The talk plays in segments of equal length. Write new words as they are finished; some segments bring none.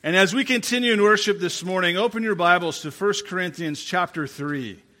And as we continue in worship this morning, open your Bibles to 1 Corinthians chapter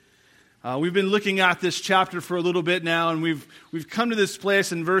 3. We've been looking at this chapter for a little bit now, and we've come to this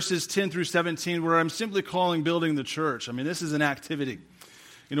place in verses 10 through 17 where I'm simply calling building the church. I mean, this is an activity.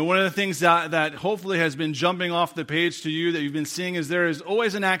 You know, one of the things that hopefully has been jumping off the page to you that you've been seeing is there is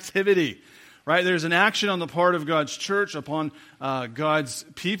always an activity, right? There's an action on the part of God's church upon God's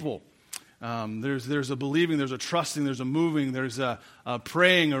people. There's a believing, there's a trusting, there's a moving, there's a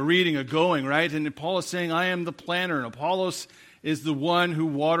praying, a reading, a going, right? And Paul is saying, I am the planter, and Apollos is the one who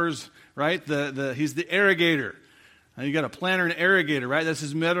waters, right? He's the irrigator. And you got a planter and an irrigator, right? That's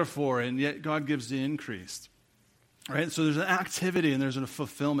his metaphor, and yet God gives the increase. Right? So there's an activity and there's a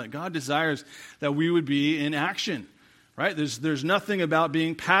fulfillment. God desires that we would be in action. Right? There's nothing about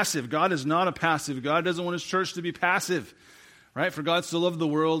being passive. God is not a passive. God doesn't want his church to be passive. Right? For God so loved the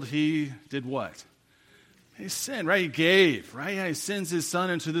world, he did what? He sinned, right? He gave, right? Yeah, he sends his son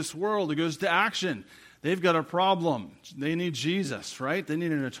into this world. He goes to action. They've got a problem. They need Jesus, right? They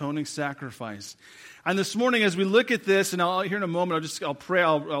need an atoning sacrifice. And this morning, as we look at this, and here in a moment, I'll pray.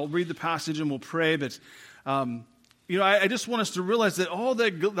 I'll read the passage and we'll pray. But I just want us to realize that all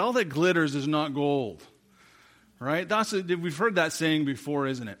that glitters is not gold, right? We've heard that saying before,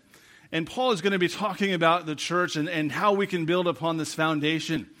 isn't it? And Paul is going to be talking about the church and how we can build upon this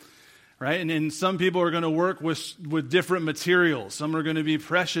foundation, right? And some people are going to work with different materials. Some are going to be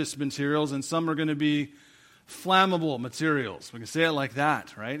precious materials, and some are going to be flammable materials. We can say it like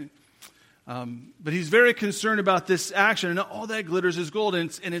that, right? But he's very concerned about this action, and all that glitters is gold.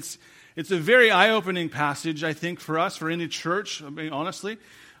 And it's a very eye-opening passage, I think, for us, for any church, I mean, honestly,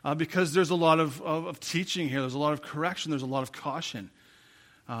 because there's a lot of teaching here. There's a lot of correction. There's a lot of caution.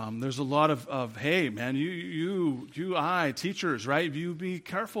 There's a lot of hey, man, teachers, right? You be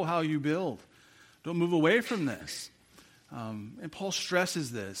careful how you build. Don't move away from this. And Paul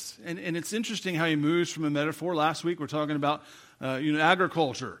stresses this. And it's interesting how he moves from a metaphor. Last week we're talking about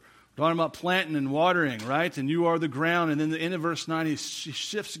agriculture. We're talking about planting and watering, right? And you are the ground. And then the end of verse 9, he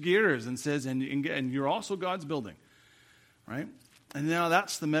shifts gears and says, and you're also God's building, right? And now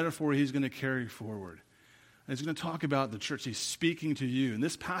that's the metaphor he's going to carry forward. And he's going to talk about the church. He's speaking to you. And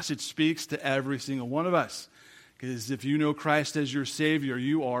this passage speaks to every single one of us. Because if you know Christ as your Savior,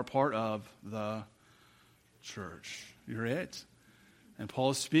 you are part of the church. You're it. And Paul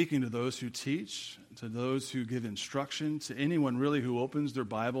is speaking to those who teach, to those who give instruction, to anyone really who opens their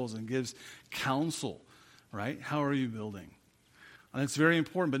Bibles and gives counsel, right? How are you building? And it's very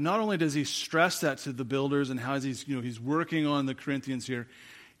important. But not only does he stress that to the builders and how he's working on the Corinthians here,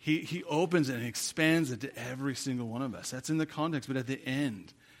 he opens it and expands it to every single one of us. That's in the context. But at the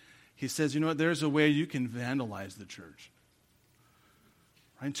end, he says, you know what, there's a way you can vandalize the church.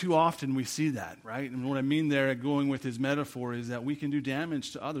 And too often we see that, right? And what I mean there, going with his metaphor, is that we can do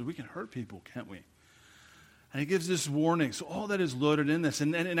damage to others. We can hurt people, can't we? And he gives this warning. So all that is loaded in this.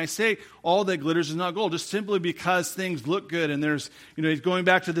 And I say all that glitters is not gold, just simply because things look good. And there's, he's going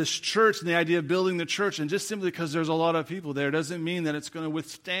back to this church and the idea of building the church. And just simply because there's a lot of people there doesn't mean that it's going to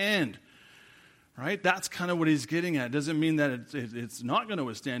withstand, right? That's kind of what he's getting at. It doesn't mean that it's not going to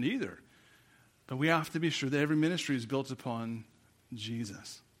withstand either. But we have to be sure that every ministry is built upon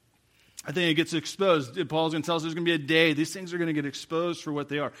Jesus. I think it gets exposed. Paul's going to tell us there's going to be a day. These things are going to get exposed for what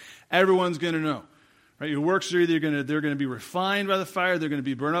they are. Everyone's going to know. Right? Your works are they're going to be refined by the fire, they're going to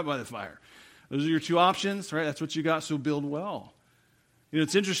be burned up by the fire. Those are your two options, right? That's what you got, so build well.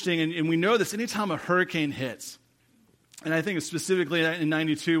 It's interesting, and we know this anytime a hurricane hits. And I think specifically in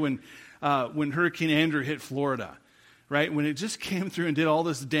 92 when Hurricane Andrew hit Florida, right? When it just came through and did all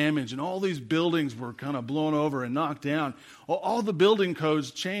this damage and all these buildings were kind of blown over and knocked down, all the building codes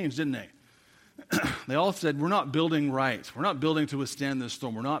changed, didn't they? They all said, we're not building right. We're not building to withstand this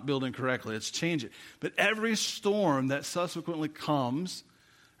storm. We're not building correctly. Let's change it. But every storm that subsequently comes,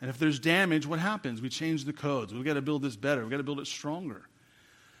 and if there's damage, what happens? We change the codes. We've got to build this better. We've got to build it stronger.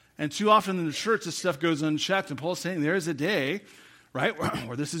 And too often in the church, this stuff goes unchecked. And Paul's saying there is a day, right,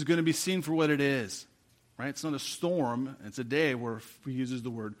 where this is going to be seen for what it is. Right? It's not a storm. It's a day where he uses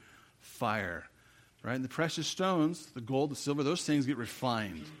the word fire. Right? And the precious stones, the gold, the silver, those things get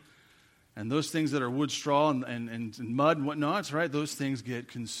refined. And those things that are wood, straw, and mud and whatnot, right, those things get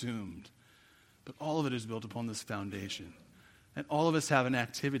consumed. But all of it is built upon this foundation. And all of us have an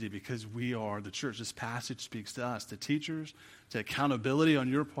activity because we are the church. This passage speaks to us, to teachers, to accountability on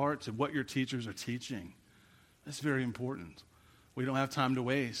your part, to what your teachers are teaching. That's very important. We don't have time to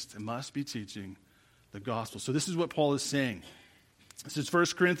waste. It must be teaching the gospel. So this is what Paul is saying. This is 1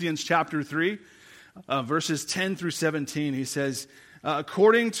 Corinthians chapter 3, verses 10 through 17. He says,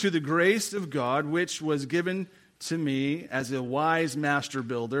 according to the grace of God, which was given to me as a wise master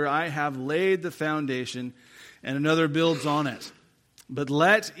builder, I have laid the foundation, and another builds on it. But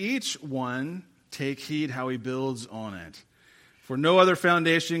let each one take heed how he builds on it. For no other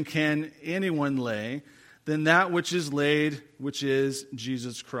foundation can anyone lay than that which is laid, which is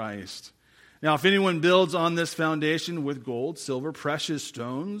Jesus Christ. Now, if anyone builds on this foundation with gold, silver, precious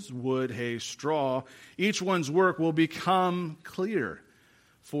stones, wood, hay, straw, each one's work will become clear,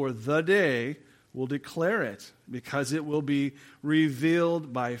 for the day will declare it, because it will be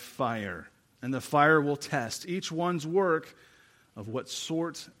revealed by fire, and the fire will test each one's work of what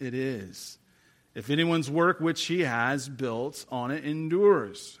sort it is. If anyone's work which he has built on it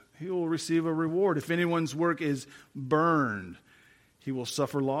endures, he will receive a reward. If anyone's work is burned, he will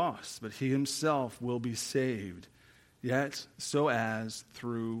suffer loss, but he himself will be saved, yet so as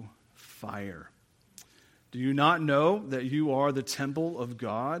through fire. Do you not know that you are the temple of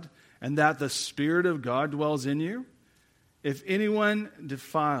God, and that the Spirit of God dwells in you? If anyone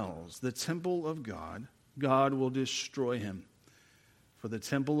defiles the temple of God, God will destroy him. For the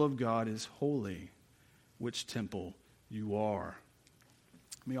temple of God is holy, which temple you are.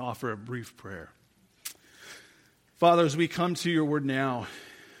 Let me offer a brief prayer. Father, as we come to your word now,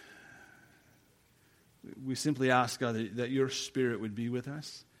 we simply ask, God, that your Spirit would be with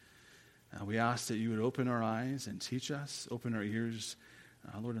us. We ask that you would open our eyes and teach us, open our ears,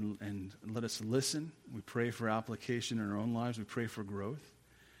 Lord, and let us listen. We pray for application in our own lives. We pray for growth,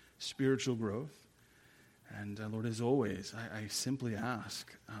 spiritual growth. And Lord, as always, I simply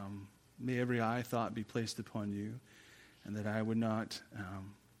ask, may every eye thought be placed upon you, and that I would not,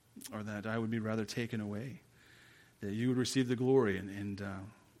 or that I would be rather taken away, that you would receive the glory. And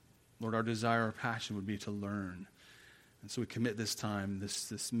Lord, our desire, our passion would be to learn. And so we commit this time,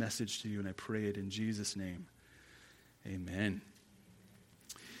 this message to you, and I pray it in Jesus' name. Amen.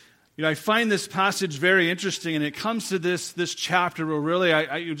 You know, I find this passage very interesting, and it comes to this chapter where really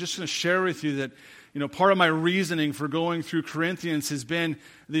I'm just going to share with you that, you know, part of my reasoning for going through Corinthians has been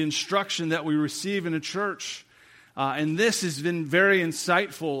the instruction that we receive in a church. And this has been very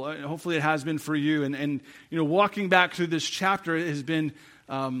insightful. Hopefully it has been for you. And you know, walking back through this chapter has been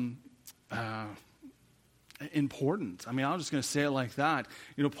important. I mean, I'm just going to say it like that.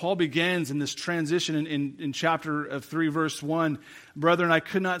 You know, Paul begins in this transition in chapter 3, verse 1. Brethren, I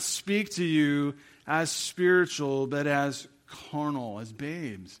could not speak to you as spiritual, but as carnal, as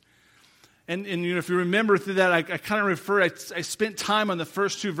babes. And you know, if you remember through that, I kind of refer, I spent time on the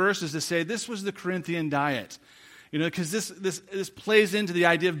first two verses to say this was the Corinthian diet. You know, because this plays into the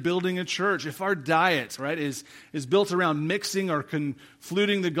idea of building a church. If our diet, right, is built around mixing or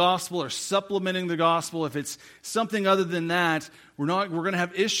confluting the gospel or supplementing the gospel, if it's something other than that, we're going to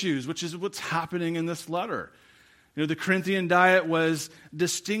have issues, which is what's happening in this letter. You know, the Corinthian diet was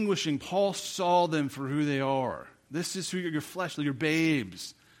distinguishing. Paul saw them for who they are. This is who your fleshly, your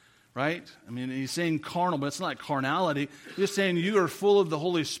babes. Right? I mean, he's saying carnal, but it's not carnality. He's just saying you are full of the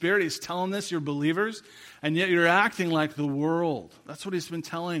Holy Spirit. He's telling this, you're believers, and yet you're acting like the world. That's what he's been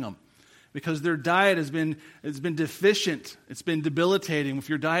telling them. Because their diet has been deficient. It's been debilitating. If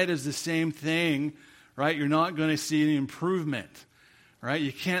your diet is the same thing, right, you're not going to see any improvement. Right?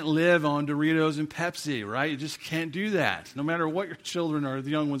 You can't live on Doritos and Pepsi, right? You just can't do that, no matter what your children or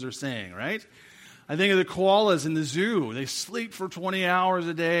the young ones are saying, right? I think of the koalas in the zoo. They sleep for 20 hours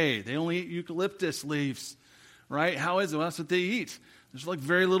a day. They only eat eucalyptus leaves, right? How is it? Well, that's what they eat. There's like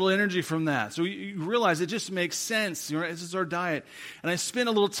very little energy from that. So you realize it just makes sense. You know, this is our diet. And I spent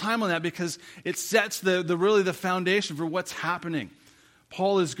a little time on that because it sets really the foundation for what's happening.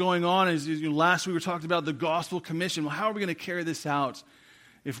 Paul is going on, as you know, last week we talked about the gospel commission. Well, how are we going to carry this out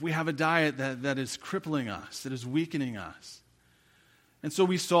if we have a diet that is crippling us, that is weakening us? And so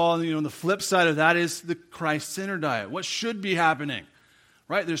we saw, you know, the flip side of that is the Christ-centered diet. What should be happening,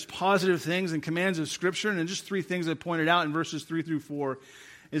 right? There's positive things and commands of Scripture, and just three things I pointed out in verses 3 through 4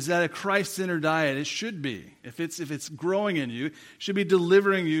 is that a Christ-centered diet, it should be, if it's growing in you, should be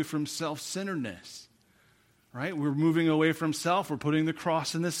delivering you from self-centeredness, right? We're moving away from self. We're putting the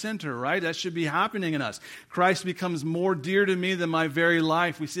cross in the center, right? That should be happening in us. Christ becomes more dear to me than my very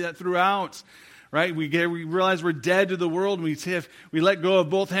life. We see that throughout. Right? We realize we're dead to the world, and we let go of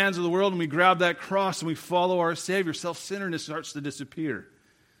both hands of the world, and we grab that cross, and we follow our Savior. Self-centeredness starts to disappear.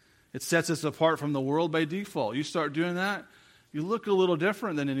 It sets us apart from the world by default. You start doing that, you look a little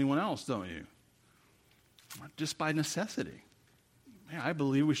different than anyone else, don't you? Just by necessity. Man, I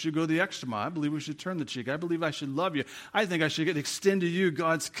believe we should go the extra mile. I believe we should turn the cheek. I believe I should love you. I think I should extend to you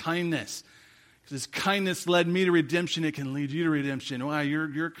God's kindness. Because His kindness led me to redemption, it can lead you to redemption. Wow,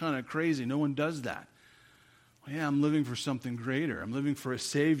 you're kind of crazy. No one does that. Well, yeah, I'm living for something greater. I'm living for a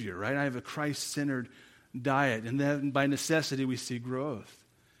Savior, right? I have a Christ-centered diet. And then by necessity, we see growth.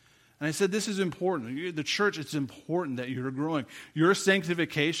 And I said, this is important. The church, it's important that you're growing. Your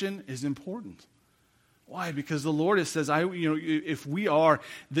sanctification is important. Why? Because the Lord says, if we are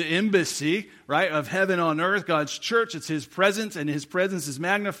the embassy, right, of heaven on earth, God's church, it's His presence, and His presence is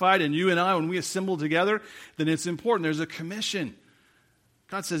magnified, and you and I, when we assemble together, then it's important. There's a commission.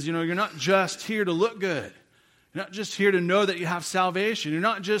 God says, you're not just here to look good. You're not just here to know that you have salvation. You're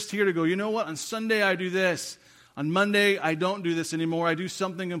not just here to go, you know what, on Sunday I do this. On Monday, I don't do this anymore. I do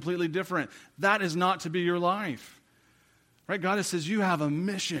something completely different. That is not to be your life. Right? God says you have a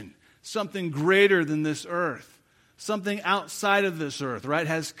mission, something greater than this earth, something outside of this earth, right,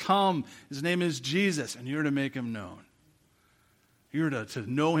 has come. His name is Jesus, and you're to make Him known. You're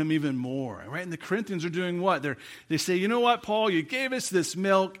to know Him even more. Right? And the Corinthians are doing what? They say, you know what, Paul, you gave us this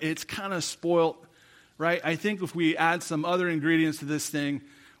milk. It's kind of spoiled. Right? I think if we add some other ingredients to this thing,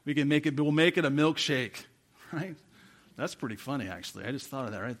 we'll make it a milkshake. Right? That's pretty funny, actually. I just thought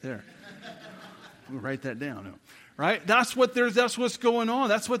of that right there. We'll write that down. Right? That's what's going on.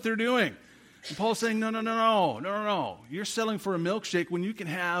 That's what they're doing. And Paul's saying, no. You're selling for a milkshake when you can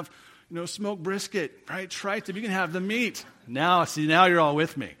have, smoked brisket, right? Tri-tip. You can have the meat. Now you're all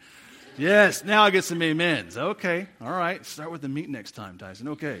with me. Yes, now I get some amens. Okay, all right. Start with the meat next time, Tyson.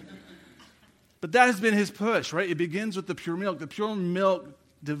 Okay. But that has been his push, right? It begins with the pure milk. The pure milk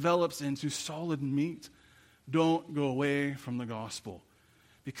develops into solid meat. Don't go away from the gospel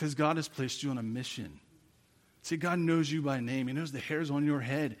because God has placed you on a mission. See, God knows you by name. He knows the hairs on your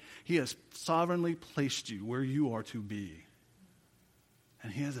head. He has sovereignly placed you where you are to be.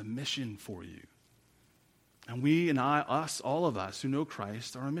 And He has a mission for you. And all of us who know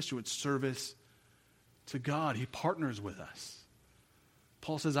Christ are on a mission with service to God. He partners with us.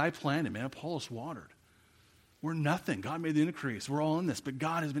 Paul says, I planted, man. Apollos watered. We're nothing. God made the increase. We're all in this. But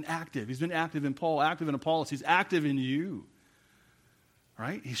God has been active. He's been active in Paul, active in Apollos. He's active in you.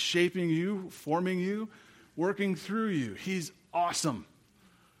 Right? He's shaping you, forming you, working through you. He's awesome.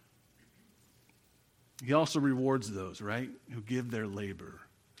 He also rewards those, right, who give their labor.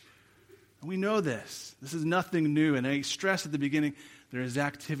 And we know this. This is nothing new. And I stressed at the beginning, there is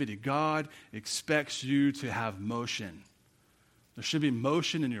activity. God expects you to have motion. There should be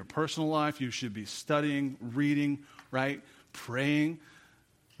motion in your personal life. You should be studying, reading, right? Praying.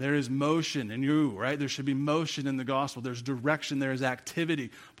 There is motion in you, right? There should be motion in the gospel. There's direction. There is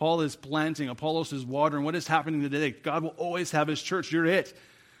activity. Paul is planting. Apollos is watering. What is happening today? God will always have His church. You're it,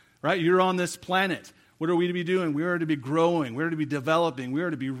 right? You're on this planet. What are we to be doing? We are to be growing. We are to be developing. We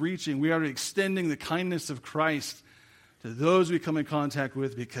are to be reaching. We are to be extending the kindness of Christ to those we come in contact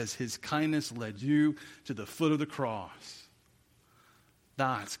with because His kindness led you to the foot of the cross.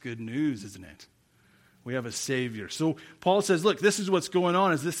 That's good news, isn't it? We have a Savior. So Paul says, look, this is what's going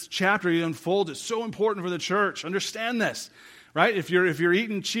on as this chapter unfolds. It's so important for the church. Understand this, right? If you're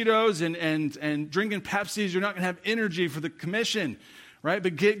eating Cheetos and drinking Pepsis, you're not going to have energy for the commission, right?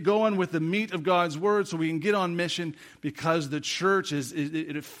 But get going with the meat of God's Word so we can get on mission because the church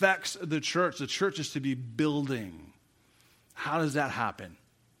it affects the church. The church is to be building. How does that happen?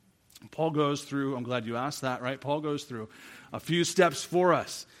 Paul goes through, I'm glad you asked that, right? Paul goes through a few steps for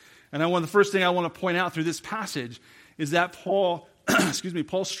us. And the first thing I want to point out through this passage is that Paul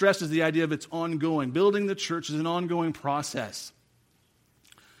stresses the idea of it's ongoing. Building the church is an ongoing process.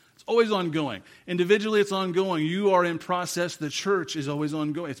 It's always ongoing. Individually, it's ongoing. You are in process. The church is always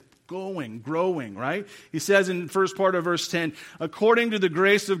ongoing. It's going, growing, right? He says in the first part of verse 10, according to the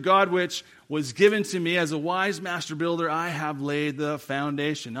grace of God which was given to me as a wise master builder, I have laid the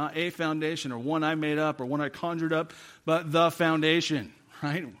foundation. Not a foundation or one I made up or one I conjured up, but the foundation,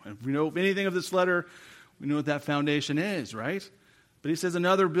 right? If we know anything of this letter, we know what that foundation is, right? But he says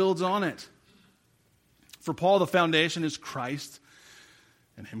another builds on it. For Paul, the foundation is Christ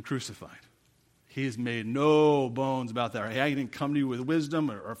and Him crucified. He has made no bones about that. He didn't come to you with wisdom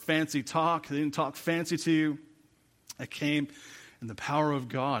or fancy talk. He didn't talk fancy to you. I came in the power of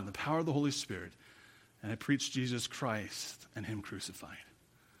God, in the power of the Holy Spirit, and I preached Jesus Christ and Him crucified.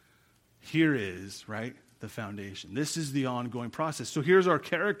 Here is, right, the foundation. This is the ongoing process. So here's our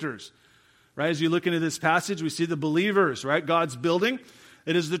characters, right? As you look into this passage, we see the believers, right? God's building.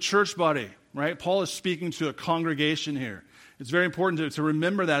 It is the church body, right? Paul is speaking to a congregation here. It's very important to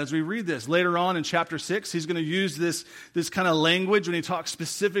remember that as we read this. Later on in chapter 6, he's going to use this kind of language when he talks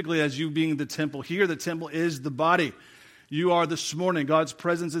specifically as you being the temple. Here, the temple is the body. You are this morning. God's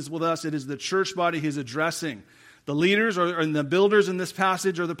presence is with us. It is the church body he's addressing. The leaders and the builders in this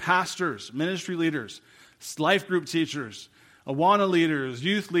passage are the pastors, ministry leaders, life group teachers, Awana leaders,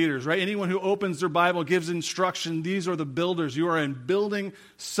 youth leaders, right? Anyone who opens their Bible, gives instruction, these are the builders. You are in building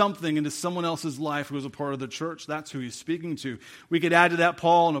something into someone else's life who is a part of the church. That's who he's speaking to. We could add to that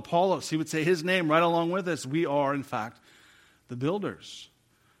Paul and Apollos. He would say his name right along with us. We are, in fact, the builders,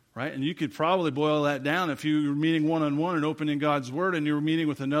 right? And you could probably boil that down if you were meeting one-on-one and opening God's Word and you were meeting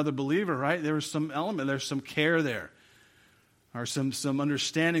with another believer, right? There was some element, there's some care there, or some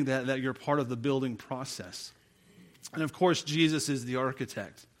understanding that you're part of the building process. And of course, Jesus is the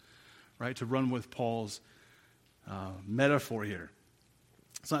architect, right? To run with Paul's metaphor here.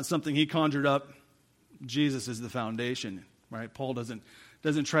 It's not something he conjured up. Jesus is the foundation, right? Paul doesn't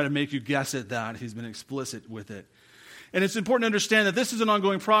try to make you guess at that. He's been explicit with it. And it's important to understand that this is an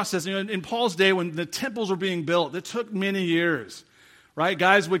ongoing process. You know, in Paul's day, when the temples were being built, it took many years. Right?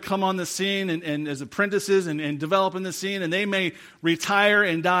 Guys would come on the scene and as apprentices and develop in the scene, and they may retire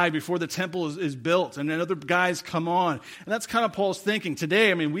and die before the temple is built, and then other guys come on. And that's kind of Paul's thinking.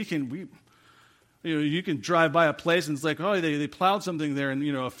 Today, I mean, you can drive by a place and it's like, oh, they plowed something there, and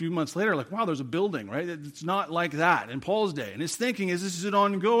a few months later, like, wow, there's a building, right? It's not like that in Paul's day. And his thinking is this is an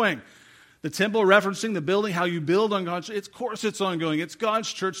ongoing. The temple referencing the building, how you build on God's church. Of course it's ongoing. It's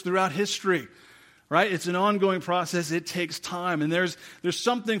God's church throughout history. Right? It's an ongoing process. It takes time. And there's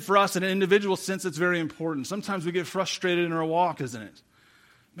something for us in an individual sense that's very important. Sometimes we get frustrated in our walk, isn't it?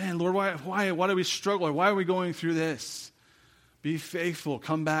 Man, Lord, why do we struggle? Why are we going through this? Be faithful.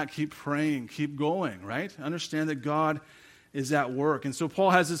 Come back. Keep praying. Keep going, right? Understand that God is at work. And so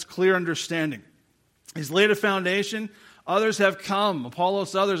Paul has this clear understanding. He's laid a foundation. Others have come,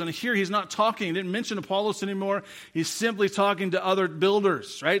 Apollos, others. And here he's not talking. He didn't mention Apollos anymore. He's simply talking to other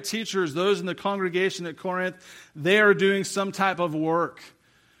builders, right? Teachers, those in the congregation at Corinth. They are doing some type of work.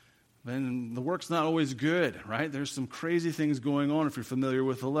 And the work's not always good, right? There's some crazy things going on if you're familiar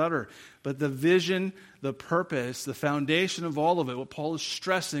with the letter. But the vision, the purpose, the foundation of all of it, what Paul is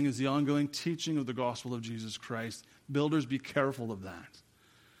stressing is the ongoing teaching of the gospel of Jesus Christ. Builders, be careful of that.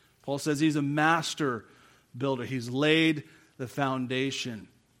 Paul says he's a master builder. He's laid the foundation.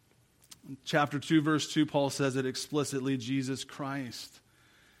 In chapter 2, verse 2, Paul says it explicitly, Jesus Christ,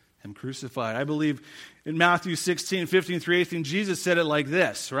 Him crucified. I believe in Matthew 16, 15 through 18, Jesus said it like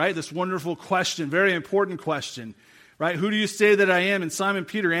this, right? This wonderful question, very important question, right? Who do you say that I am? And Simon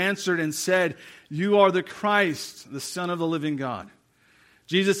Peter answered and said, you are the Christ, the Son of the living God.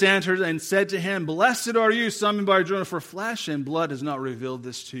 Jesus answered and said to him, blessed are you, Simon Bar-Jonah, for flesh and blood has not revealed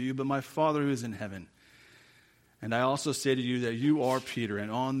this to you, but my Father who is in heaven. And I also say to you that you are Peter, and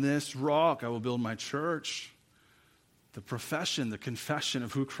on this rock I will build my church. The profession, the confession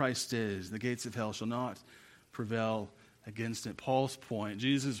of who Christ is, the gates of hell shall not prevail against it. Paul's point,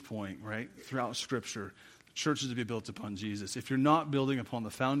 Jesus' point, right, throughout Scripture, the church is to be built upon Jesus. If you're not building upon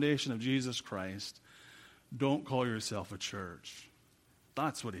the foundation of Jesus Christ, don't call yourself a church.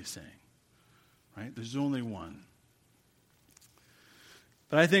 That's what he's saying, right? There's only one.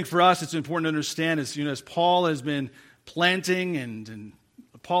 But I think for us, it's important to understand as Paul has been planting and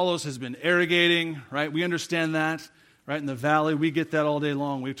Apollos has been irrigating, right? We understand that, right? In the valley, we get that all day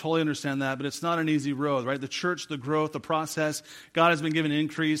long. We totally understand that, but it's not an easy road, right? The church, the growth, the process, God has been given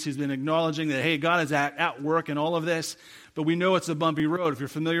increase. He's been acknowledging that, hey, God is at work in all of this, but we know it's a bumpy road. If you're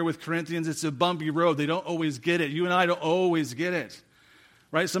familiar with Corinthians, it's a bumpy road. They don't always get it. You and I don't always get it.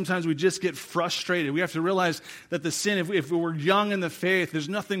 Right? Sometimes we just get frustrated. We have to realize that the sin, if we're young in the faith, there's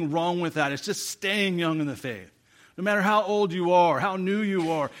nothing wrong with that. It's just staying young in the faith. No matter how old you are, how new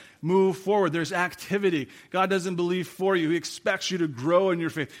you are, move forward. There's activity. God doesn't believe for you. He expects you to grow in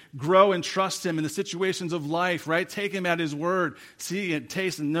your faith. Grow and trust Him in the situations of life, right? Take Him at His word. See and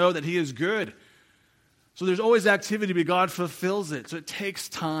taste and know that He is good. So there's always activity, but God fulfills it. So it takes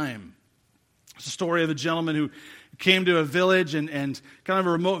time. It's a story of a gentleman who came to a village and kind of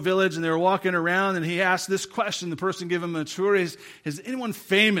a remote village, and they were walking around, and he asked this question. The person gave him a tour. Is anyone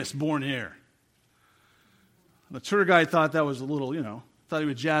famous born here? The tour guide thought that was a little, thought he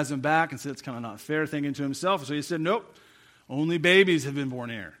would jazz him back and said it's kind of not fair, thinking to himself. So he said, nope, only babies have been born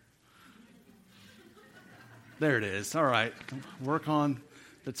here. There it is. All right. Work on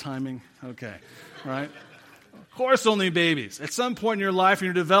the timing. Okay. All right. Of course, only babies. At some point in your life, in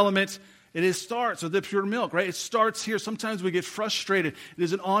your development, it starts with the pure milk, right? It starts here. Sometimes we get frustrated. It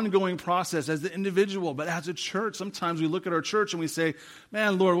is an ongoing process as the individual, but as a church, sometimes we look at our church and we say,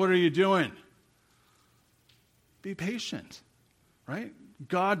 man, Lord, what are you doing? Be patient, right?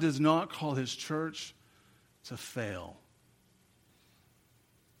 God does not call His church to fail.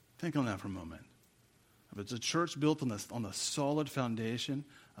 Think on that for a moment. If it's a church built on the solid foundation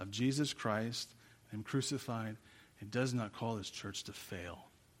of Jesus Christ and Him crucified, it does not call His church to fail.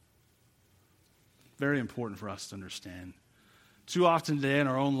 Very important for us to understand. Too often today in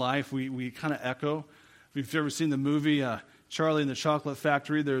our own life, we kind of echo. If you've ever seen the movie Charlie and the Chocolate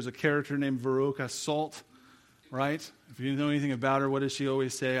Factory, there's a character named Veruca Salt, right? If you know anything about her, what does she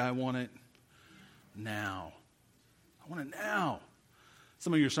always say? I want it now. I want it now.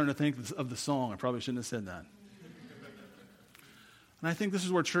 Some of you are starting to think of the song. I probably shouldn't have said that. And I think this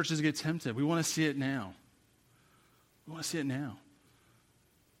is where churches get tempted. We want to see it now. We want to see it now.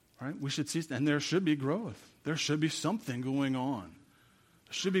 Right? We should see, and there should be growth. There should be something going on.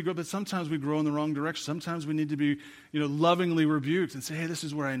 There should be growth, but sometimes we grow in the wrong direction. Sometimes we need to be, lovingly rebuked and say, hey, this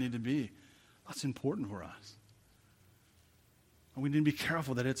is where I need to be. That's important for us. And we need to be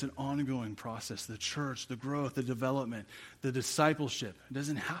careful that it's an ongoing process. The church, the growth, the development, the discipleship. It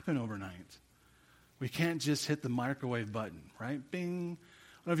doesn't happen overnight. We can't just hit the microwave button, right? Bing.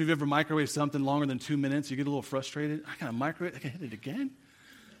 I don't know if you've ever microwaved something longer than 2 minutes. You get a little frustrated. I got to microwave. I can hit it again.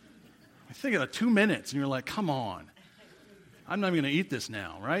 I think of 2 minutes, and you're like, come on. I'm not even going to eat this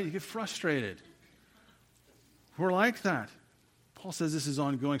now, right? You get frustrated. We're like that. Paul says this is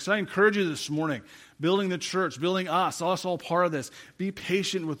ongoing. So I encourage you this morning, building the church, building us all part of this. Be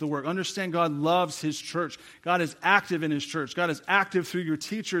patient with the work. Understand God loves his church. God is active in his church. God is active through your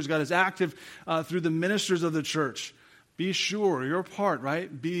teachers. God is active through the ministers of the church. Be sure, your part,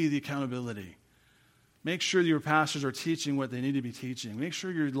 right? Be the accountability. Make sure your pastors are teaching what they need to be teaching. Make sure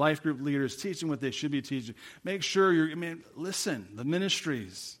your life group leaders teaching what they should be teaching. Make sure listen, the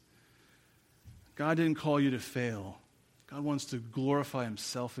ministries. God didn't call you to fail. God wants to glorify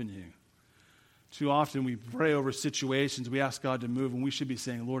himself in you. Too often we pray over situations, we ask God to move, and we should be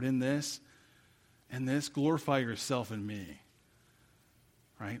saying, Lord, in this, glorify yourself in me.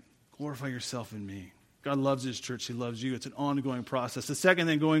 Right? Glorify yourself in me. God loves his church. He loves you. It's an ongoing process. The second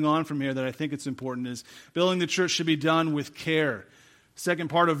thing going on from here that I think it's important is building the church should be done with care.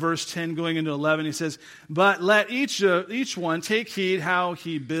 Second part of verse 10 going into 11, he says, but let each one take heed how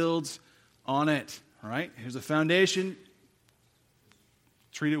he builds on it. All right? Here's a foundation.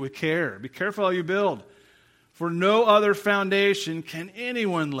 Treat it with care. Be careful how you build. For no other foundation can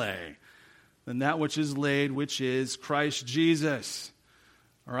anyone lay than that which is laid, which is Christ Jesus.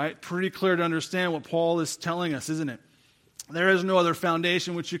 All right? Pretty clear to understand what Paul is telling us, isn't it? There is no other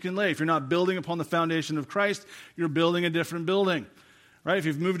foundation which you can lay. If you're not building upon the foundation of Christ, you're building a different building. Right? If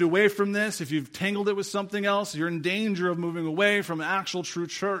you've moved away from this, if you've tangled it with something else, you're in danger of moving away from an actual true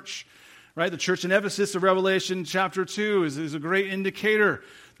church. Right? The church in Ephesus of Revelation chapter 2 is a great indicator.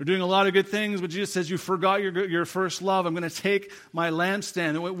 They're doing a lot of good things, but Jesus says, you forgot your first love. I'm going to take my lampstand.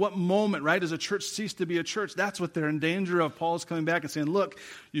 And at what moment, right, does a church cease to be a church? That's what they're in danger of. Paul is coming back and saying, look,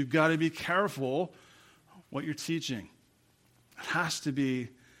 you've got to be careful what you're teaching. It has to be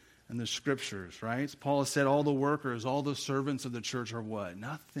in the scriptures, right? Paul has said all the workers, all the servants of the church are what?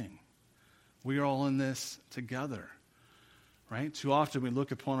 Nothing. We are all in this together. Right? Too often we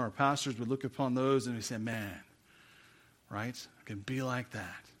look upon our pastors, we look upon those and we say, man, right? I can be like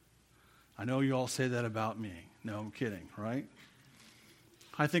that. I know you all say that about me. No, I'm kidding, right?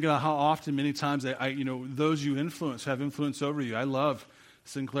 I think about how often, many times, those you influence have influence over you. I love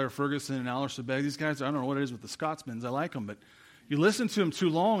Sinclair Ferguson and Alistair Begg. These guys, I don't know what it is with the Scotsmans. I like them, but you listen to them too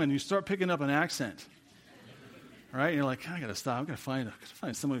long and you start picking up an accent. Right? And you're like, I got to stop. I've got to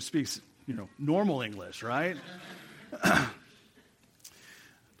find someone who speaks, normal English, right?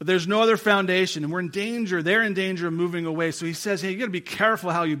 But there's no other foundation, and we're in danger. They're in danger of moving away. So he says, hey, you got to be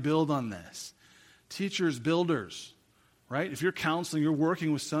careful how you build on this. Teachers, builders, right? If you're counseling, you're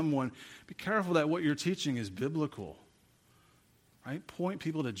working with someone, be careful that what you're teaching is biblical, right? Point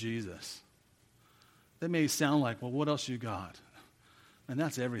people to Jesus. That may sound like, well, what else you got? And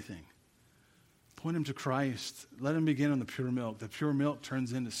that's everything. Point them to Christ. Let them begin on the pure milk. The pure milk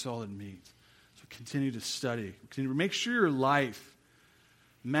turns into solid meat. So continue to study. Make sure your life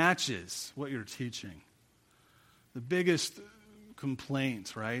matches what you're teaching. The biggest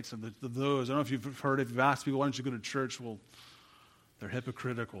complaints, right, of those, I don't know if you've heard, if you've asked people, why don't you go to church? Well, they're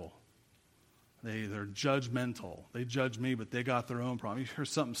hypocritical. They're judgmental. They judge me, but they got their own problem. You hear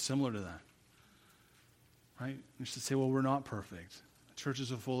something similar to that, right? You should say, well, we're not perfect.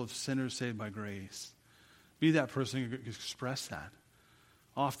 Churches are full of sinners saved by grace. Be that person who express that.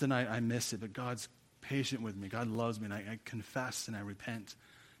 Often I miss it, but God's patient with me. God loves me, and I confess and I repent.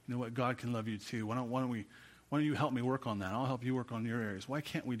 You know what? God can love you too. Why don't you help me work on that? I'll help you work on your areas. Why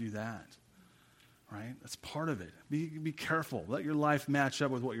can't we do that? Right? That's part of it. Be careful. Let your life match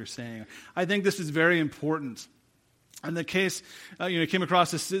up with what you're saying. I think this is very important. In the case, I came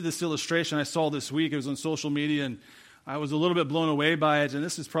across this illustration I saw this week. It was on social media, and I was a little bit blown away by it. And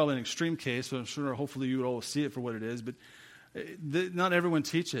this is probably an extreme case, so I'm sure hopefully you would all see it for what it is. But not everyone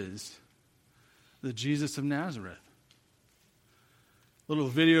teaches the Jesus of Nazareth. little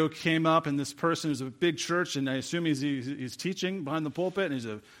video came up, and this person is a big church, and I assume he's teaching behind the pulpit, and he's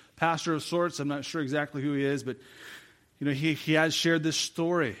a pastor of sorts. I'm not sure exactly who he is, but he has shared this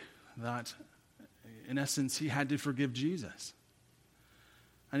story that, in essence, he had to forgive Jesus.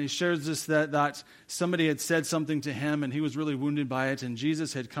 And he shares this, that somebody had said something to him, and he was really wounded by it, and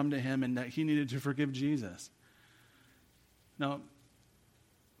Jesus had come to him, and that he needed to forgive Jesus. Now,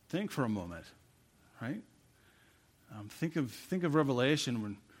 think for a moment, right? Think of Revelation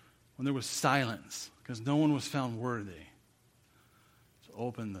when there was silence, because no one was found worthy to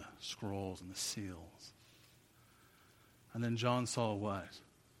open the scrolls and the seals. And then John saw what?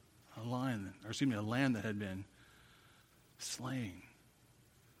 A lamb that had been slain.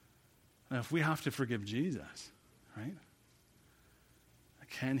 Now, if we have to forgive Jesus, right?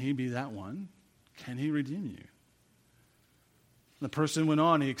 Can he be that one? Can he redeem you? The person went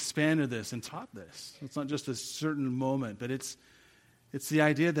on, he expanded this and taught this. It's not just a certain moment, but it's the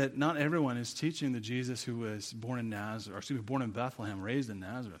idea that not everyone is teaching the Jesus who was born in born in Bethlehem, raised in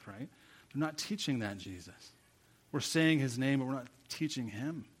Nazareth, right? They're not teaching that Jesus. We're saying his name, but we're not teaching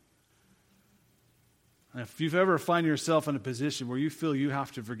him. And if you've ever find yourself in a position where you feel you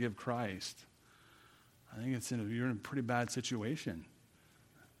have to forgive Christ, I think you're in a pretty bad situation.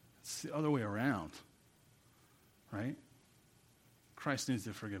 It's the other way around, right? Christ needs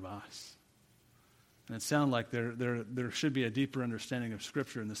to forgive us. And it sounds like there should be a deeper understanding of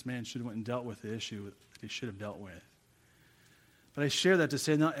Scripture, and this man should have went and dealt with the issue that he should have dealt with. But I share that to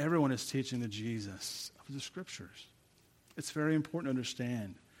say not everyone is teaching the Jesus of the Scriptures. It's very important to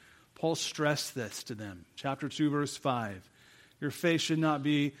understand. Paul stressed this to them. Chapter 2, verse 5. Your faith should not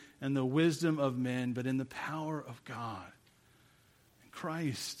be in the wisdom of men, but in the power of God. In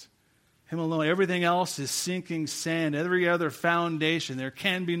Christ. Him alone. Everything else is sinking sand. Every other foundation. There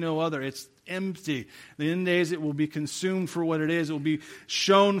can be no other. It's empty. In the end days, it will be consumed for what it is. It will be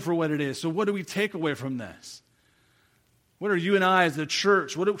shown for what it is. So what do we take away from this? What are you and I as the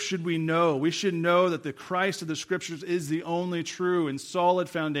church? What should we know? We should know that the Christ of the Scriptures is the only true and solid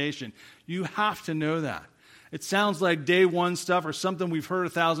foundation. You have to know that. It sounds like day one stuff or something we've heard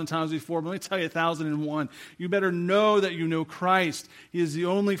 1,000 times before, but let me tell you 1,001. You better know that you know Christ. He is the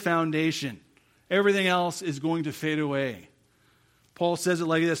only foundation. Everything else is going to fade away. Paul says it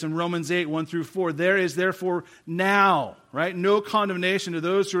like this in Romans 8, 1 through 4. There is therefore now, right, no condemnation to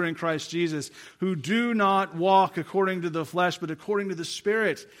those who are in Christ Jesus, who do not walk according to the flesh, but according to the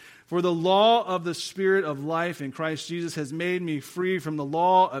Spirit. For the law of the Spirit of life in Christ Jesus has made me free from the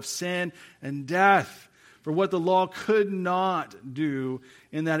law of sin and death. For what the law could not do,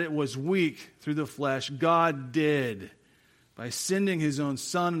 in that it was weak through the flesh, God did, by sending his own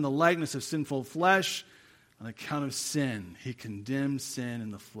Son in the likeness of sinful flesh. On account of sin, he condemned sin in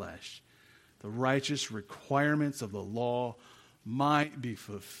the flesh. The righteous requirements of the law might be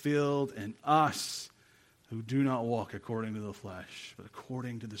fulfilled in us who do not walk according to the flesh, but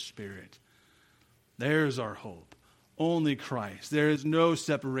according to the Spirit. There's our hope. Only Christ. There is no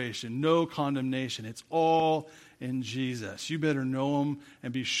separation, no condemnation. It's all in Jesus. You better know him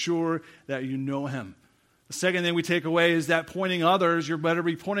and be sure that you know him. The second thing we take away is that pointing others, you better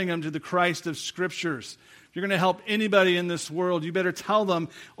be pointing them to the Christ of Scriptures. If you're going to help anybody in this world, you better tell them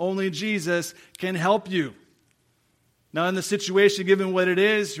only Jesus can help you. Now, in the situation, given what it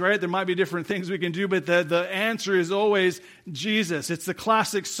is, right, there might be different things we can do, but the answer is always Jesus. It's the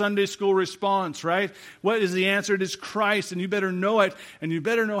classic Sunday school response, right? What is the answer? It is Christ, and you better know it, and you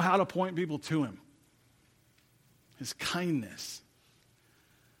better know how to point people to him. His kindness.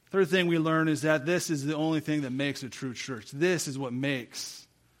 Third thing we learn is that this is the only thing that makes a true church. This is what makes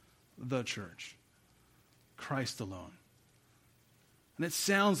the church. Christ alone. And it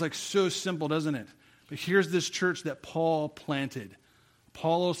sounds like so simple, doesn't it? But here's this church that Paul planted.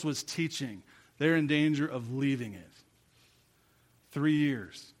 Apollos was teaching. They're in danger of leaving it. 3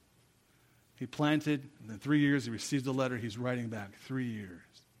 years. He planted, and in 3 years he received a letter. He's writing back 3 years.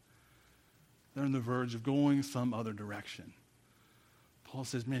 They're on the verge of going some other direction. Paul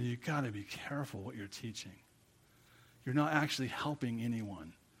says, man, you've got to be careful what you're teaching. You're not actually helping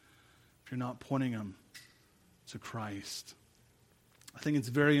anyone if you're not pointing them to Christ. I think it's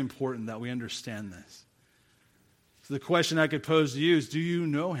very important that we understand this. So the question I could pose to you is, do you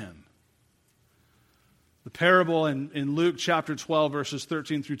know him? The parable in Luke chapter 12, verses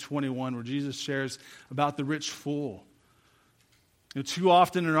 13 through 21, where Jesus shares about the rich fool. Too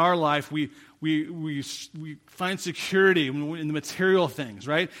often in our life, we find security in the material things,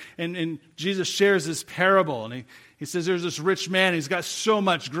 right? And Jesus shares this parable, and he says there's this rich man, he's got so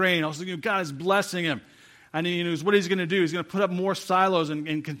much grain. Also, God is blessing him. And he knows what he's going to do. He's going to put up more silos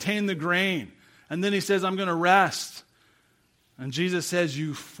and contain the grain. And then he says, I'm going to rest. And Jesus says,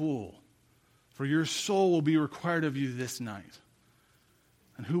 you fool, for your soul will be required of you this night.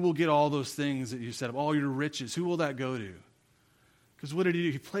 And who will get all those things that you set up, all your riches? Who will that go to? Because what did he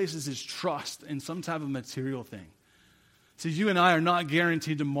do? He places his trust in some type of material thing. See, you and I are not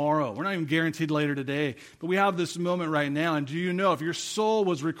guaranteed tomorrow. We're not even guaranteed later today. But we have this moment right now. And do you know, if your soul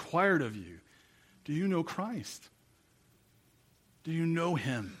was required of you, do you know Christ? Do you know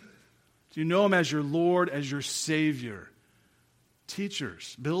him? Do you know him as your Lord, as your Savior?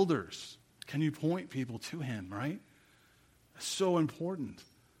 Teachers, builders, can you point people to him, right? That's so important.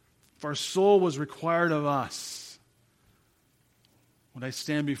 If our soul was required of us, would I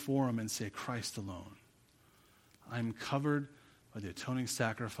stand before him and say, Christ alone? I am covered by the atoning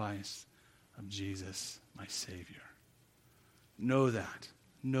sacrifice of Jesus, my Savior. Know that.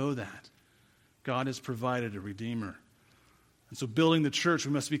 Know that. God has provided a Redeemer. And so building the church,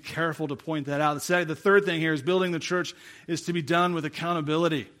 we must be careful to point that out. The third thing here is building the church is to be done with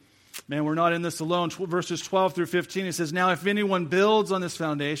accountability. Man, we're not in this alone. Verses 12 through 15, it says, now if anyone builds on this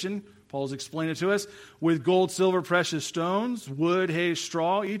foundation, Paul's explained it to us, with gold, silver, precious stones, wood, hay,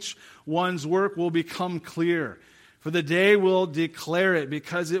 straw, each one's work will become clear. For the day will declare it,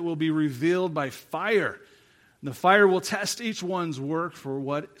 because it will be revealed by fire. And the fire will test each one's work for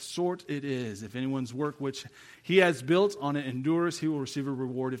what sort it is. If anyone's work which he has built on it endures, he will receive a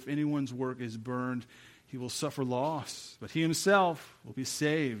reward. If anyone's work is burned, he will suffer loss. But he himself will be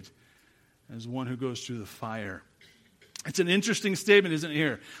saved as one who goes through the fire. It's an interesting statement, isn't it,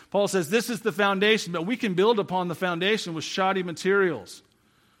 here? Paul says this is the foundation, but we can build upon the foundation with shoddy materials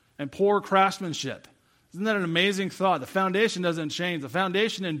and poor craftsmanship. Isn't that an amazing thought? The foundation doesn't change. The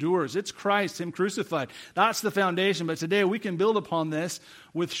foundation endures. It's Christ, him crucified. That's the foundation. But today we can build upon this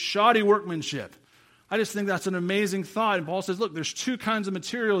with shoddy workmanship. I just think that's an amazing thought. And Paul says, look, there's two kinds of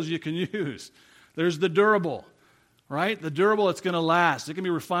materials you can use. There's the durable, right? The durable, it's going to last. It can be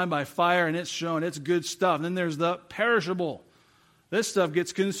refined by fire, and it's shown. It's good stuff. And then there's the perishable. This stuff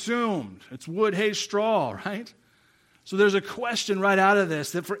gets consumed. It's wood, hay, straw, right? So there's a question right out of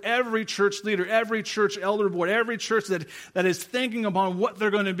this that for every church leader, every church elder board, every church that is thinking upon what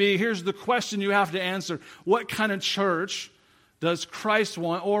they're going to be, here's the question you have to answer. What kind of church does Christ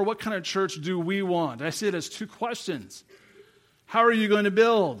want, or what kind of church do we want? I see it as two questions. How are you going to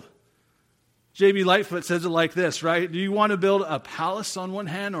build? J.B. Lightfoot says it like this, right? Do you want to build a palace on one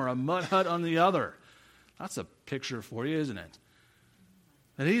hand or a mud hut on the other? That's a picture for you, isn't it?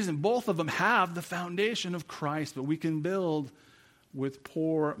 And both of them have the foundation of Christ, but we can build with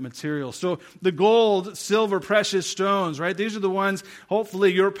poor materials. So the gold, silver, precious stones, right? These are the ones,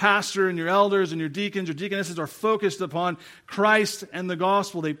 hopefully your pastor and your elders and your deacons, your deaconesses are focused upon Christ and the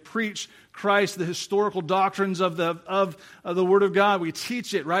gospel. They preach Christ, the historical doctrines of the Word of God. We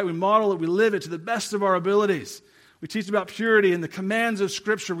teach it, right? We model it, we live it to the best of our abilities. We teach about purity and the commands of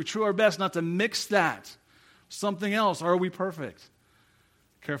Scripture. We try our best not to mix that with something else. Are we perfect?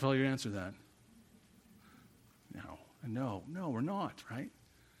 Careful how you answer that. No, we're not, right?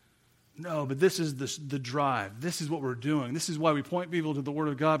 No, but this is the drive. This is what we're doing. This is why we point people to the Word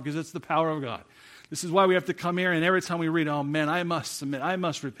of God, because it's the power of God. This is why we have to come here, and every time we read, oh man, I must submit, I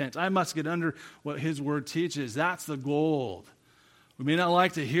must repent, I must get under what His Word teaches. That's the gold. We may not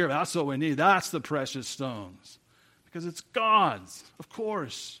like to hear, but that's what we need. That's the precious stones, because it's God's, of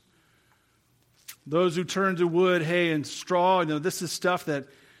course. Those who turn to wood, hay, and straw, this is stuff that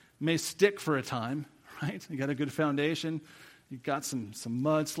may stick for a time, right? You got a good foundation. You got some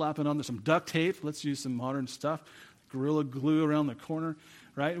mud slapping on there, some duct tape. Let's use some modern stuff. Gorilla glue around the corner,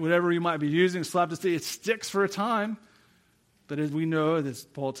 right? Whatever you might be using, slap to stick. It sticks for a time, but as we know, as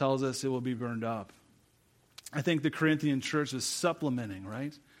Paul tells us, it will be burned up. I think the Corinthian church is supplementing,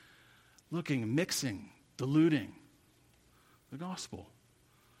 right? Mixing, diluting the gospel.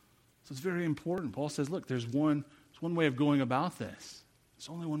 So it's very important. Paul says, look, there's one way of going about this. There's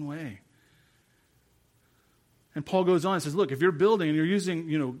only one way. And Paul goes on and says, look, if you're building and you're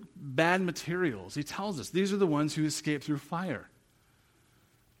using, bad materials, he tells us these are the ones who escape through fire.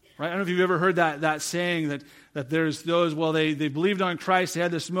 Right? I don't know if you've ever heard that saying that there's those, they believed on Christ, they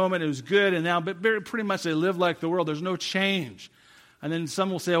had this moment, it was good, and now but pretty much they live like the world. There's no change. And then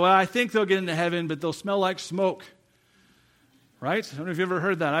some will say, well, I think they'll get into heaven, but they'll smell like smoke. Right? I don't know if you've ever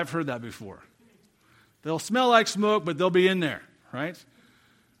heard that. I've heard that before. They'll smell like smoke, but they'll be in there. Right?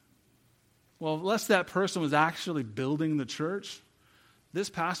 Well, unless that person was actually building the church, this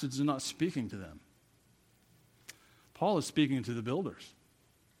passage is not speaking to them. Paul is speaking to the builders.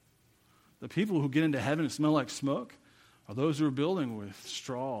 The people who get into heaven and smell like smoke are those who are building with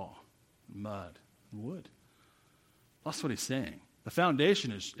straw, mud, and wood. That's what he's saying. The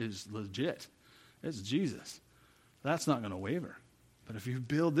foundation is legit. It's Jesus. That's not going to waver. But if you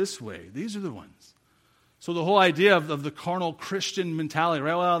build this way, these are the ones. So the whole idea of the carnal Christian mentality,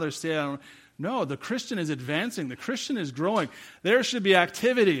 right? Well, they're staying. No, the Christian is advancing. The Christian is growing. There should be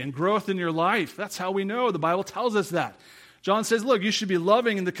activity and growth in your life. That's how we know. The Bible tells us that. John says, look, you should be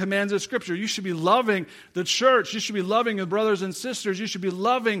loving in the commands of Scripture. You should be loving the church. You should be loving your brothers and sisters. You should be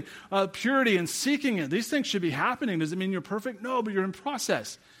loving purity and seeking it. These things should be happening. Does it mean you're perfect? No, but you're in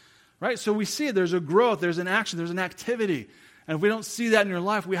process. Right? So we see it. There's a growth. There's an action. There's an activity. And if we don't see that in your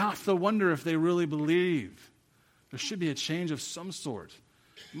life, we have to wonder if they really believe. There should be a change of some sort.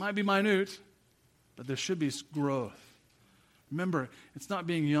 It might be minute, but there should be growth. Remember, it's not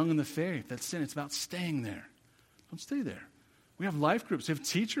being young in the faith. That's sin. It's about staying there. Don't stay there. We have life groups. We have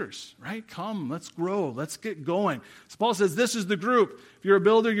teachers, right? Come, let's grow. Let's get going. So Paul says this is the group. If you're a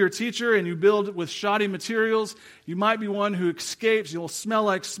builder, you're a teacher, and you build with shoddy materials, you might be one who escapes. You'll smell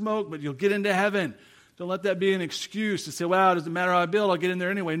like smoke, but you'll get into heaven. Don't let that be an excuse to say, well, it doesn't matter how I build. I'll get in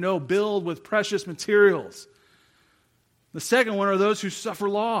there anyway. No, build with precious materials. The second one are those who suffer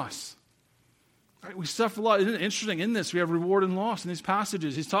loss. Right? We suffer loss. Isn't it interesting? In this, we have reward and loss in these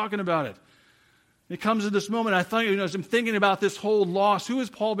passages. He's talking about it. It comes to this moment, I thought, as I'm thinking about this whole loss, who has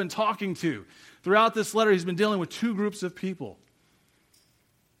Paul been talking to? Throughout this letter, he's been dealing with two groups of people.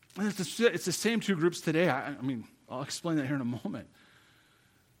 And it's the same two groups today. I mean, I'll explain that here in a moment.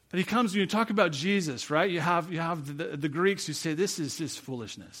 But he comes, you talk about Jesus, right? You have the Greeks who say, this is just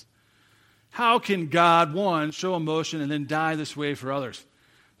foolishness. How can God, one, show emotion and then die this way for others?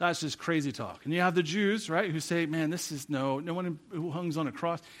 That's just crazy talk. And you have the Jews, right, who say, man, this is no one who hangs on a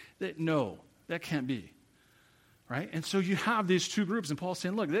cross. No. That can't be, right? And so you have these two groups, and Paul's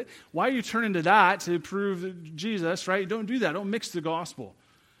saying, look, why are you turning to that to prove Jesus, right? Don't do that. Don't mix the gospel.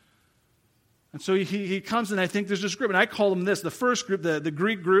 And so he comes, and I think there's this group, and I call them this, the first group, the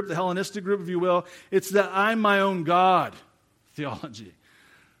Greek group, the Hellenistic group, if you will. It's the I'm my own God theology,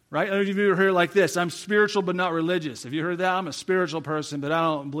 right? I don't know if you've ever heard it like this, I'm spiritual but not religious. Have you heard that? I'm a spiritual person, but I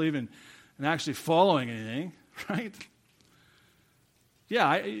don't believe in actually following anything, right?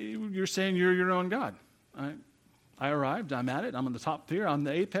 Yeah, you're saying you're your own God. I arrived. I'm at it. I'm on the top tier. I'm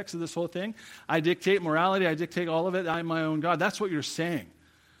the apex of this whole thing. I dictate morality. I dictate all of it. I'm my own God. That's what you're saying,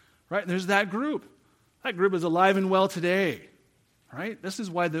 right? There's that group. That group is alive and well today, right? This is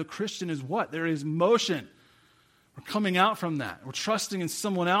why the Christian is what? There is motion. We're coming out from that. We're trusting in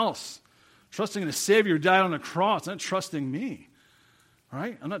someone else. Trusting in a Savior who died on a cross. Not trusting me,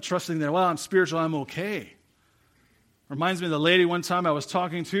 right? I'm not trusting that, well, I'm spiritual. I'm okay. Reminds me of the lady one time I was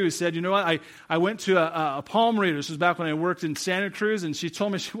talking to who said, you know what, I went to a palm reader. This was back when I worked in Santa Cruz, and she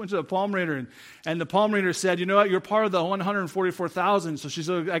told me she went to a palm reader, and the palm reader said, you know what, you're part of the 144,000. So she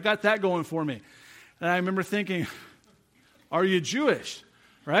said, I got that going for me. And I remember thinking, are you Jewish,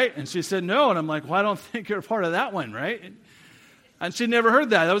 right? And she said, no. And I'm like, well, I don't think you're a part of that one, right? And she'd never heard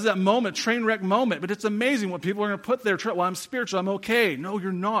that. That was that moment, train wreck moment. But it's amazing what people are going to put there. Well, I'm spiritual, I'm okay. No,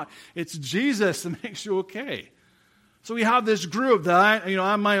 you're not. It's Jesus that makes you okay. So we have this group that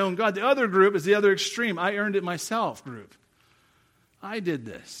I'm my own God. The other group is the other extreme. I earned it myself group. I did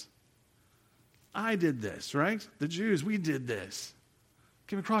this, right? The Jews, we did this.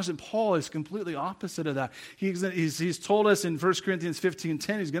 Came across it. Paul is completely opposite of that. He's told us in 1 Corinthians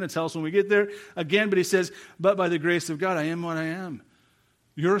 15:10, he's going to tell us when we get there again, but he says, but by the grace of God, I am what I am.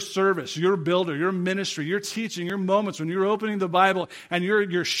 Your service, your builder, your ministry, your teaching, your moments when you're opening the Bible and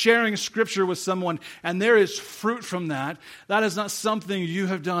you're sharing Scripture with someone and there is fruit from that, that is not something you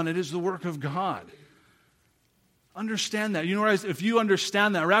have done. It is the work of God. Understand that. You know, if you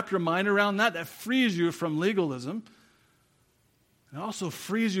understand that, wrap your mind around that, that frees you from legalism. It also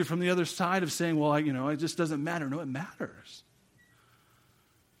frees you from the other side of saying, well, it just doesn't matter. No, it matters.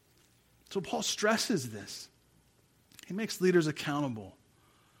 So Paul stresses this. He makes leaders accountable.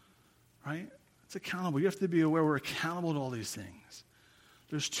 Right? It's accountable. You have to be aware we're accountable to all these things.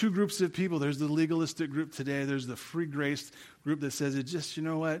 There's two groups of people. There's the legalistic group today. There's the free grace group that says, it just, you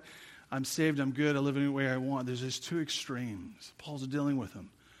know what? I'm saved. I'm good. I live any way I want. There's these two extremes. Paul's dealing with them.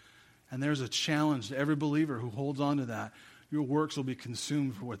 And there's a challenge to every believer who holds on to that. Your works will be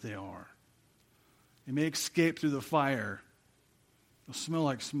consumed for what they are. You may escape through the fire. It'll smell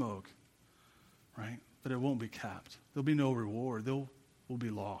like smoke. Right? But it won't be capped. There'll be no reward. There will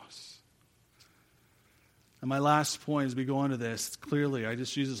be loss. And my last point as we go into this, clearly, I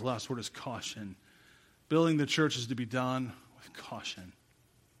just use this last word as caution. Building the church is to be done with caution.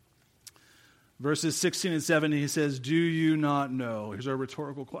 Verses 16 and 17, he says, do you not know? Here's our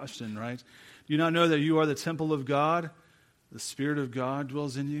rhetorical question, right? Do you not know that you are the temple of God? The Spirit of God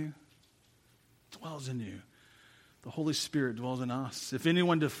dwells in you? Dwells in you. The Holy Spirit dwells in us. If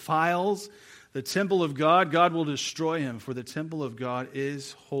anyone defiles the temple of God, God will destroy him, for the temple of God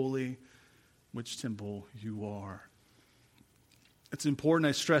is holy, which temple you are. It's important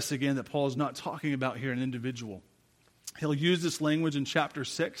I stress again that Paul is not talking about here an individual. He'll use this language in chapter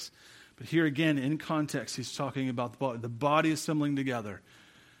 6, but here again, in context, he's talking about the body assembling together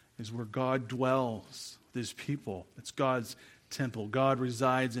is where God dwells with his people. It's God's temple. God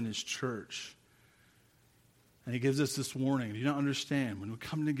resides in his church. And he gives us this warning. Do you not understand? When we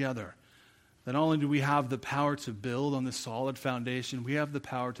come together, that not only do we have the power to build on this solid foundation, we have the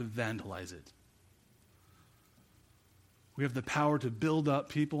power to vandalize it. We have the power to build up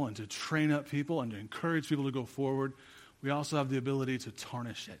people and to train up people and to encourage people to go forward. We also have the ability to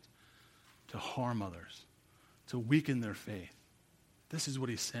tarnish it, to harm others, to weaken their faith. This is what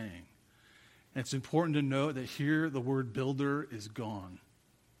he's saying. And it's important to note that here the word builder is gone.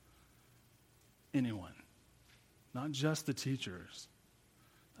 Anyone. Not just the teachers.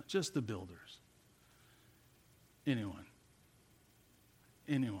 Not just the builders. Anyone.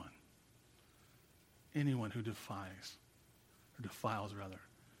 Anyone. Anyone who defiles rather.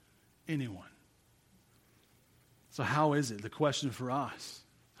 Anyone. So how is it? The question for us,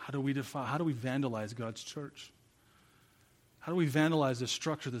 how do we vandalize God's church? How do we vandalize the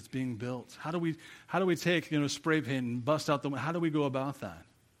structure that's being built? How do we take, spray paint and bust out how do we go about that?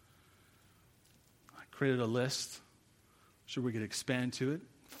 I created a list. I'm sure we could expand to it.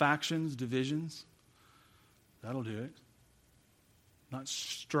 Factions, divisions. That'll do it. Not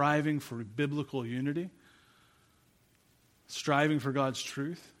striving for biblical unity. Striving for God's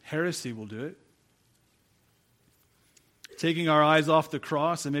truth. Heresy will do it. Taking our eyes off the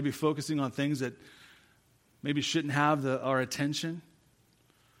cross and maybe focusing on things that maybe shouldn't have our attention.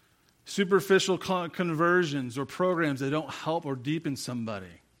 Superficial conversions or programs that don't help or deepen somebody.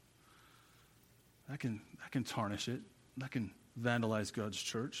 That can tarnish it. That can vandalize God's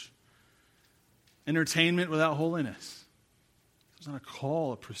church. Entertainment without holiness. It's not a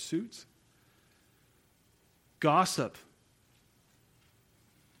call, a pursuit. Gossip.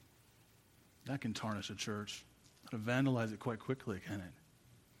 That can tarnish a church. That'll vandalize it quite quickly, can it?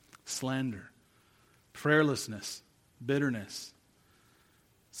 Slander. Prayerlessness. Bitterness.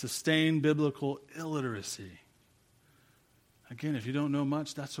 Sustained biblical illiteracy. Again, if you don't know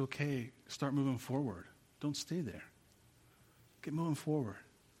much, that's okay. Start moving forward. Don't stay there. Get moving forward.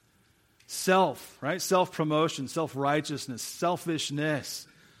 Self, right? Self-promotion, self-righteousness, selfishness.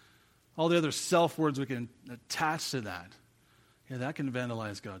 All the other self words we can attach to that. Yeah, that can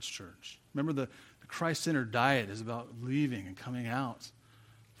vandalize God's church. Remember, the Christ-centered diet is about leaving and coming out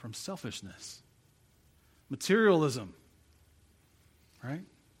from selfishness. Materialism, right?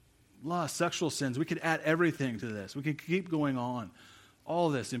 Lust, sexual sins. We could add everything to this. We could keep going on. All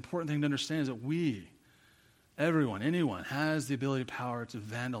this. The important thing to understand is that everyone, anyone, has the ability, power to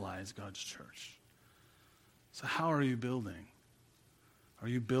vandalize God's church. So how are you building? Are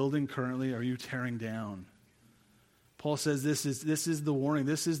you building currently? Are you tearing down? Paul says this is the warning.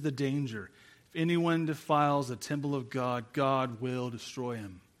 This is the danger. If anyone defiles the temple of God, God will destroy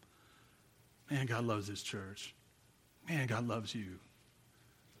him. Man, God loves his church. Man, God loves you.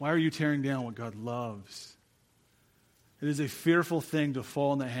 Why are you tearing down what God loves? It is a fearful thing to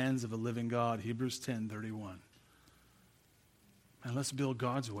fall in the hands of a living God. Hebrews 10:31. And let's build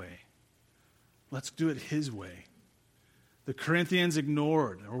God's way. Let's do it his way. The Corinthians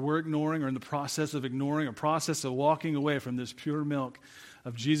ignored, or were ignoring, or in the process of ignoring, a process of walking away from this pure milk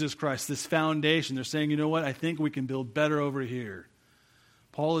of Jesus Christ, this foundation. They're saying, you know what, I think we can build better over here.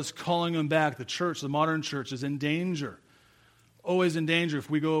 Paul is calling them back. The church, the modern church, is in danger. Always in danger if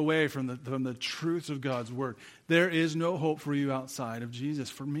we go away from the truths of God's word. There is no hope for you outside of Jesus,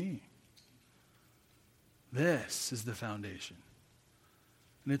 for me. This is the foundation.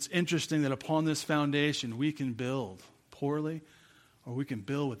 And it's interesting that upon this foundation we can build poorly or we can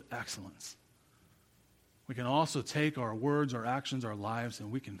build with excellence. We can also take our words, our actions, our lives, and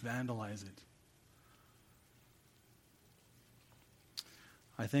we can vandalize it.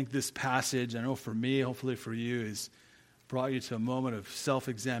 I think this passage, I know for me, hopefully for you, has brought you to a moment of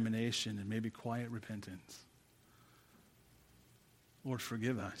self-examination and maybe quiet repentance. Lord,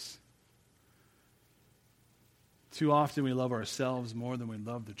 forgive us. Too often we love ourselves more than we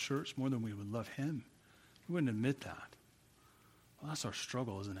love the church, more than we would love him. We wouldn't admit that. Well, that's our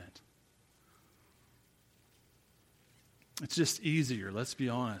struggle, isn't it? It's just easier, let's be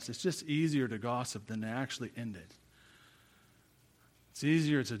honest. It's just easier to gossip than to actually end it. It's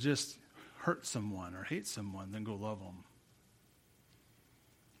easier to just hurt someone or hate someone than go love them.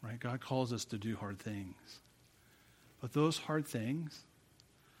 Right? God calls us to do hard things. But those hard things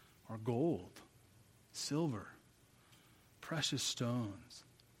are gold, silver, precious stones.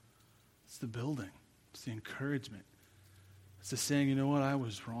 It's the building. It's the encouragement. It's the saying, you know what, I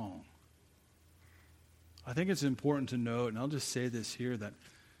was wrong. I think it's important to note, and I'll just say this here, that,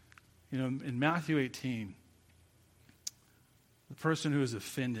 in Matthew 18, the person who is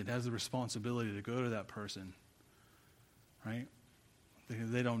offended has the responsibility to go to that person, right?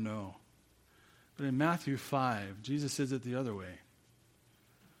 They don't know. But in Matthew 5, Jesus says it the other way.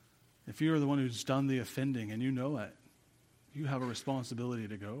 If you are the one who's done the offending and you know it, you have a responsibility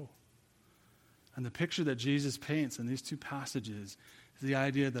to go. And the picture that Jesus paints in these two passages is the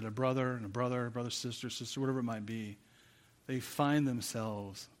idea that a brother, sister, whatever it might be, they find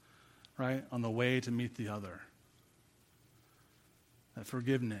themselves, right, on the way to meet the other. That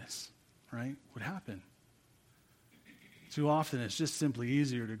forgiveness, right, would happen. Too often it's just simply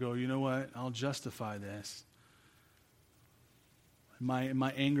easier to go, you know what, I'll justify this.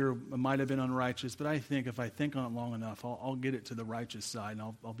 My anger might have been unrighteous, but I think if I think on it long enough, I'll get it to the righteous side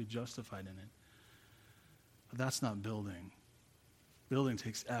and I'll be justified in it. But that's not building. Building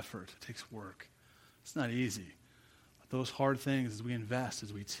takes effort. It takes work. It's not easy. But those hard things, as we invest,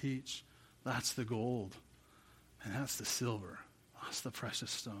 as we teach, that's the gold. And that's the silver. That's the precious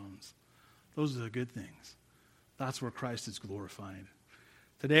stones. Those are the good things. That's where Christ is glorified.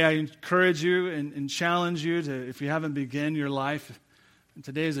 Today I encourage you and challenge you to, if you haven't begun your life, and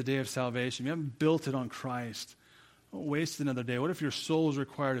today is a day of salvation. You haven't built it on Christ. Don't waste another day. What if your soul is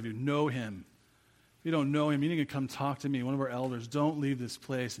required of you? Know Him. If you don't know Him, you need to come talk to me, one of our elders. Don't leave this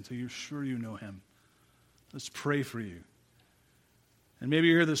place until you're sure you know Him. Let's pray for you. And maybe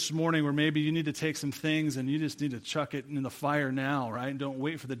you're here this morning where maybe you need to take some things and you just need to chuck it in the fire now, right? Don't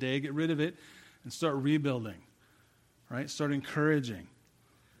wait for the day. Get rid of it and start rebuilding, right? Start encouraging.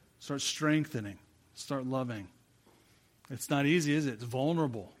 Start strengthening. Start loving. It's not easy, is it? It's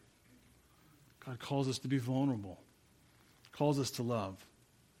vulnerable. God calls us to be vulnerable. Calls us to love.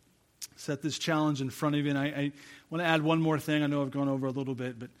 Set this challenge in front of you. And I want to add one more thing. I know I've gone over a little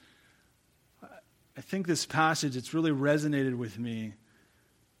bit, but I think this passage, it's really resonated with me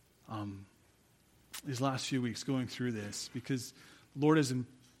these last few weeks going through this, because the Lord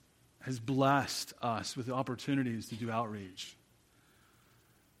has blessed us with the opportunities to do outreach.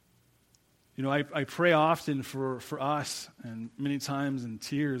 I pray often for us, and many times in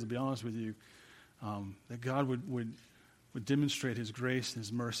tears, to be honest with you, that God would demonstrate His grace and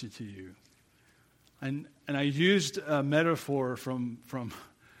His mercy to you. And I used a metaphor from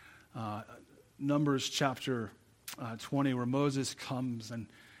Numbers chapter 20, where Moses comes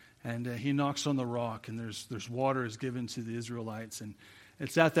and he knocks on the rock, and there's water is given to the Israelites, and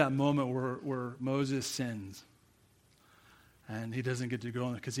it's at that moment where Moses sins. And he doesn't get to go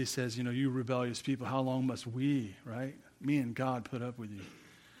on because he says, you rebellious people, how long must we, right, me and God, put up with you?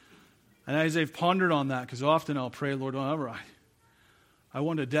 And as I've pondered on that, because often I'll pray, Lord, don't ever, I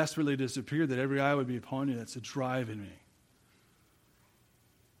want to desperately disappear, that every eye would be upon you. That's a drive in me.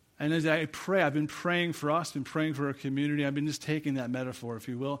 And as I pray, I've been praying for us, been praying for our community. I've been just taking that metaphor, if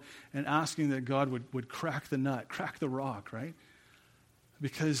you will, and asking that God would crack the nut, crack the rock, right?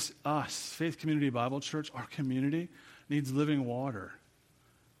 Because us, Faith Community Bible Church, our community, needs living water.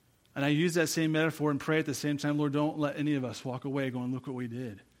 And I use that same metaphor and pray at the same time, Lord, don't let any of us walk away going, look what we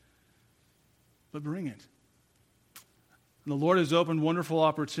did. But bring it. And the Lord has opened wonderful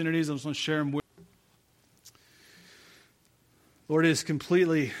opportunities. I just want to share them with you. Lord, it is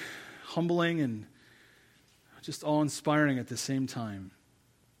completely humbling and just awe-inspiring at the same time.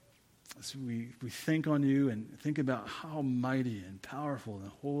 As we think on you and think about how mighty and powerful and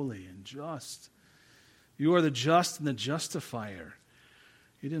holy and just. You are the just and the justifier.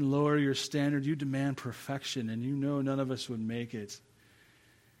 You didn't lower your standard. You demand perfection, and you know none of us would make it.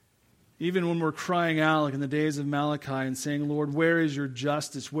 Even when we're crying out, like in the days of Malachi, and saying, Lord, where is your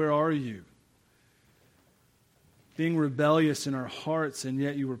justice? Where are you? Being rebellious in our hearts, and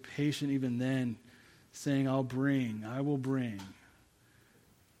yet you were patient even then, saying, I will bring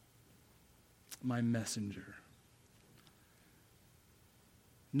my messenger.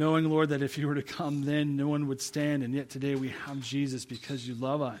 Knowing, Lord, that if you were to come then, no one would stand, and yet today we have Jesus because you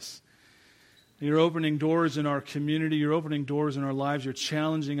love us. You're opening doors in our community. You're opening doors in our lives. You're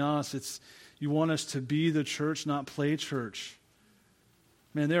challenging us. You want us to be the church, not play church.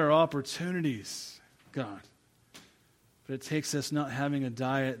 Man, there are opportunities, God. But it takes us not having a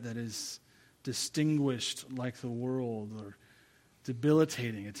diet that is distinguished like the world or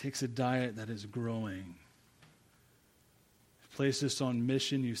debilitating. It takes a diet that is growing. Placed us on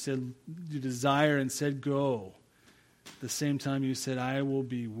mission. You said you desire and said go. At the same time you said I will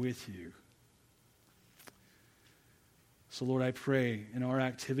be with you. So Lord, I pray in our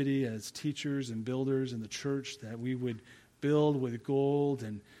activity as teachers and builders in the church that we would build with gold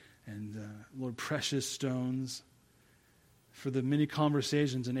and and Lord, precious stones, for the many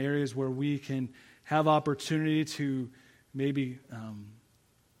conversations and areas where we can have opportunity to maybe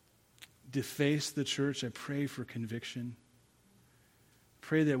deface the church. I pray for conviction.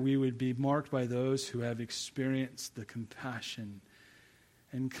 Pray that we would be marked by those who have experienced the compassion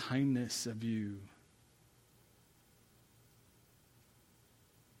and kindness of you.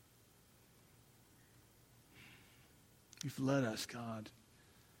 You've led us, God.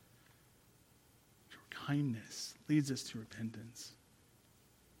 Your kindness leads us to repentance.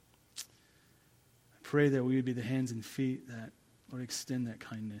 I pray that we would be the hands and feet that, Lord, extend that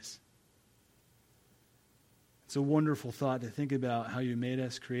kindness. It's a wonderful thought to think about how you made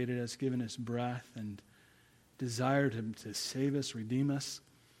us, created us, given us breath and desire to save us, redeem us,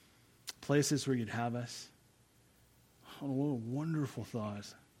 places where you'd have us. Oh, what a wonderful thought.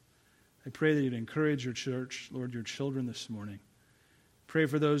 I pray that you'd encourage your church, Lord, your children this morning. Pray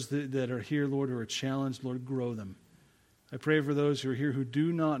for those that are here, Lord, who are challenged. Lord, grow them. I pray for those who are here who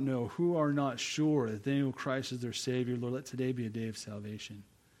do not know, who are not sure that they know Christ is their Savior. Lord, let today be a day of salvation.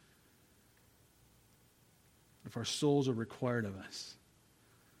 If our souls are required of us,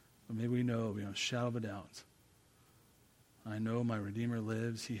 may we know beyond a shadow of a doubt, I know my Redeemer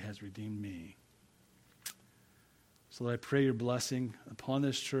lives. He has redeemed me. So Lord, I pray your blessing upon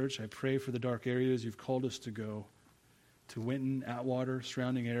this church. I pray for the dark areas you've called us to go, to Winton, Atwater,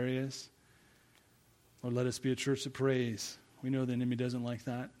 surrounding areas. Lord, let us be a church that prays. We know the enemy doesn't like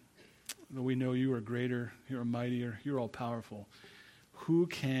that, but we know you are greater, you are mightier, you're all powerful. Who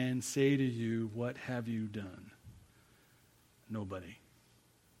can say to you, what have you done? Nobody.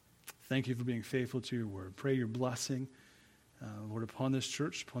 Thank you for being faithful to your word. Pray your blessing, Lord, upon this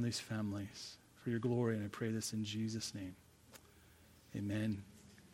church, upon these families, for your glory, and I pray this in Jesus' name. Amen.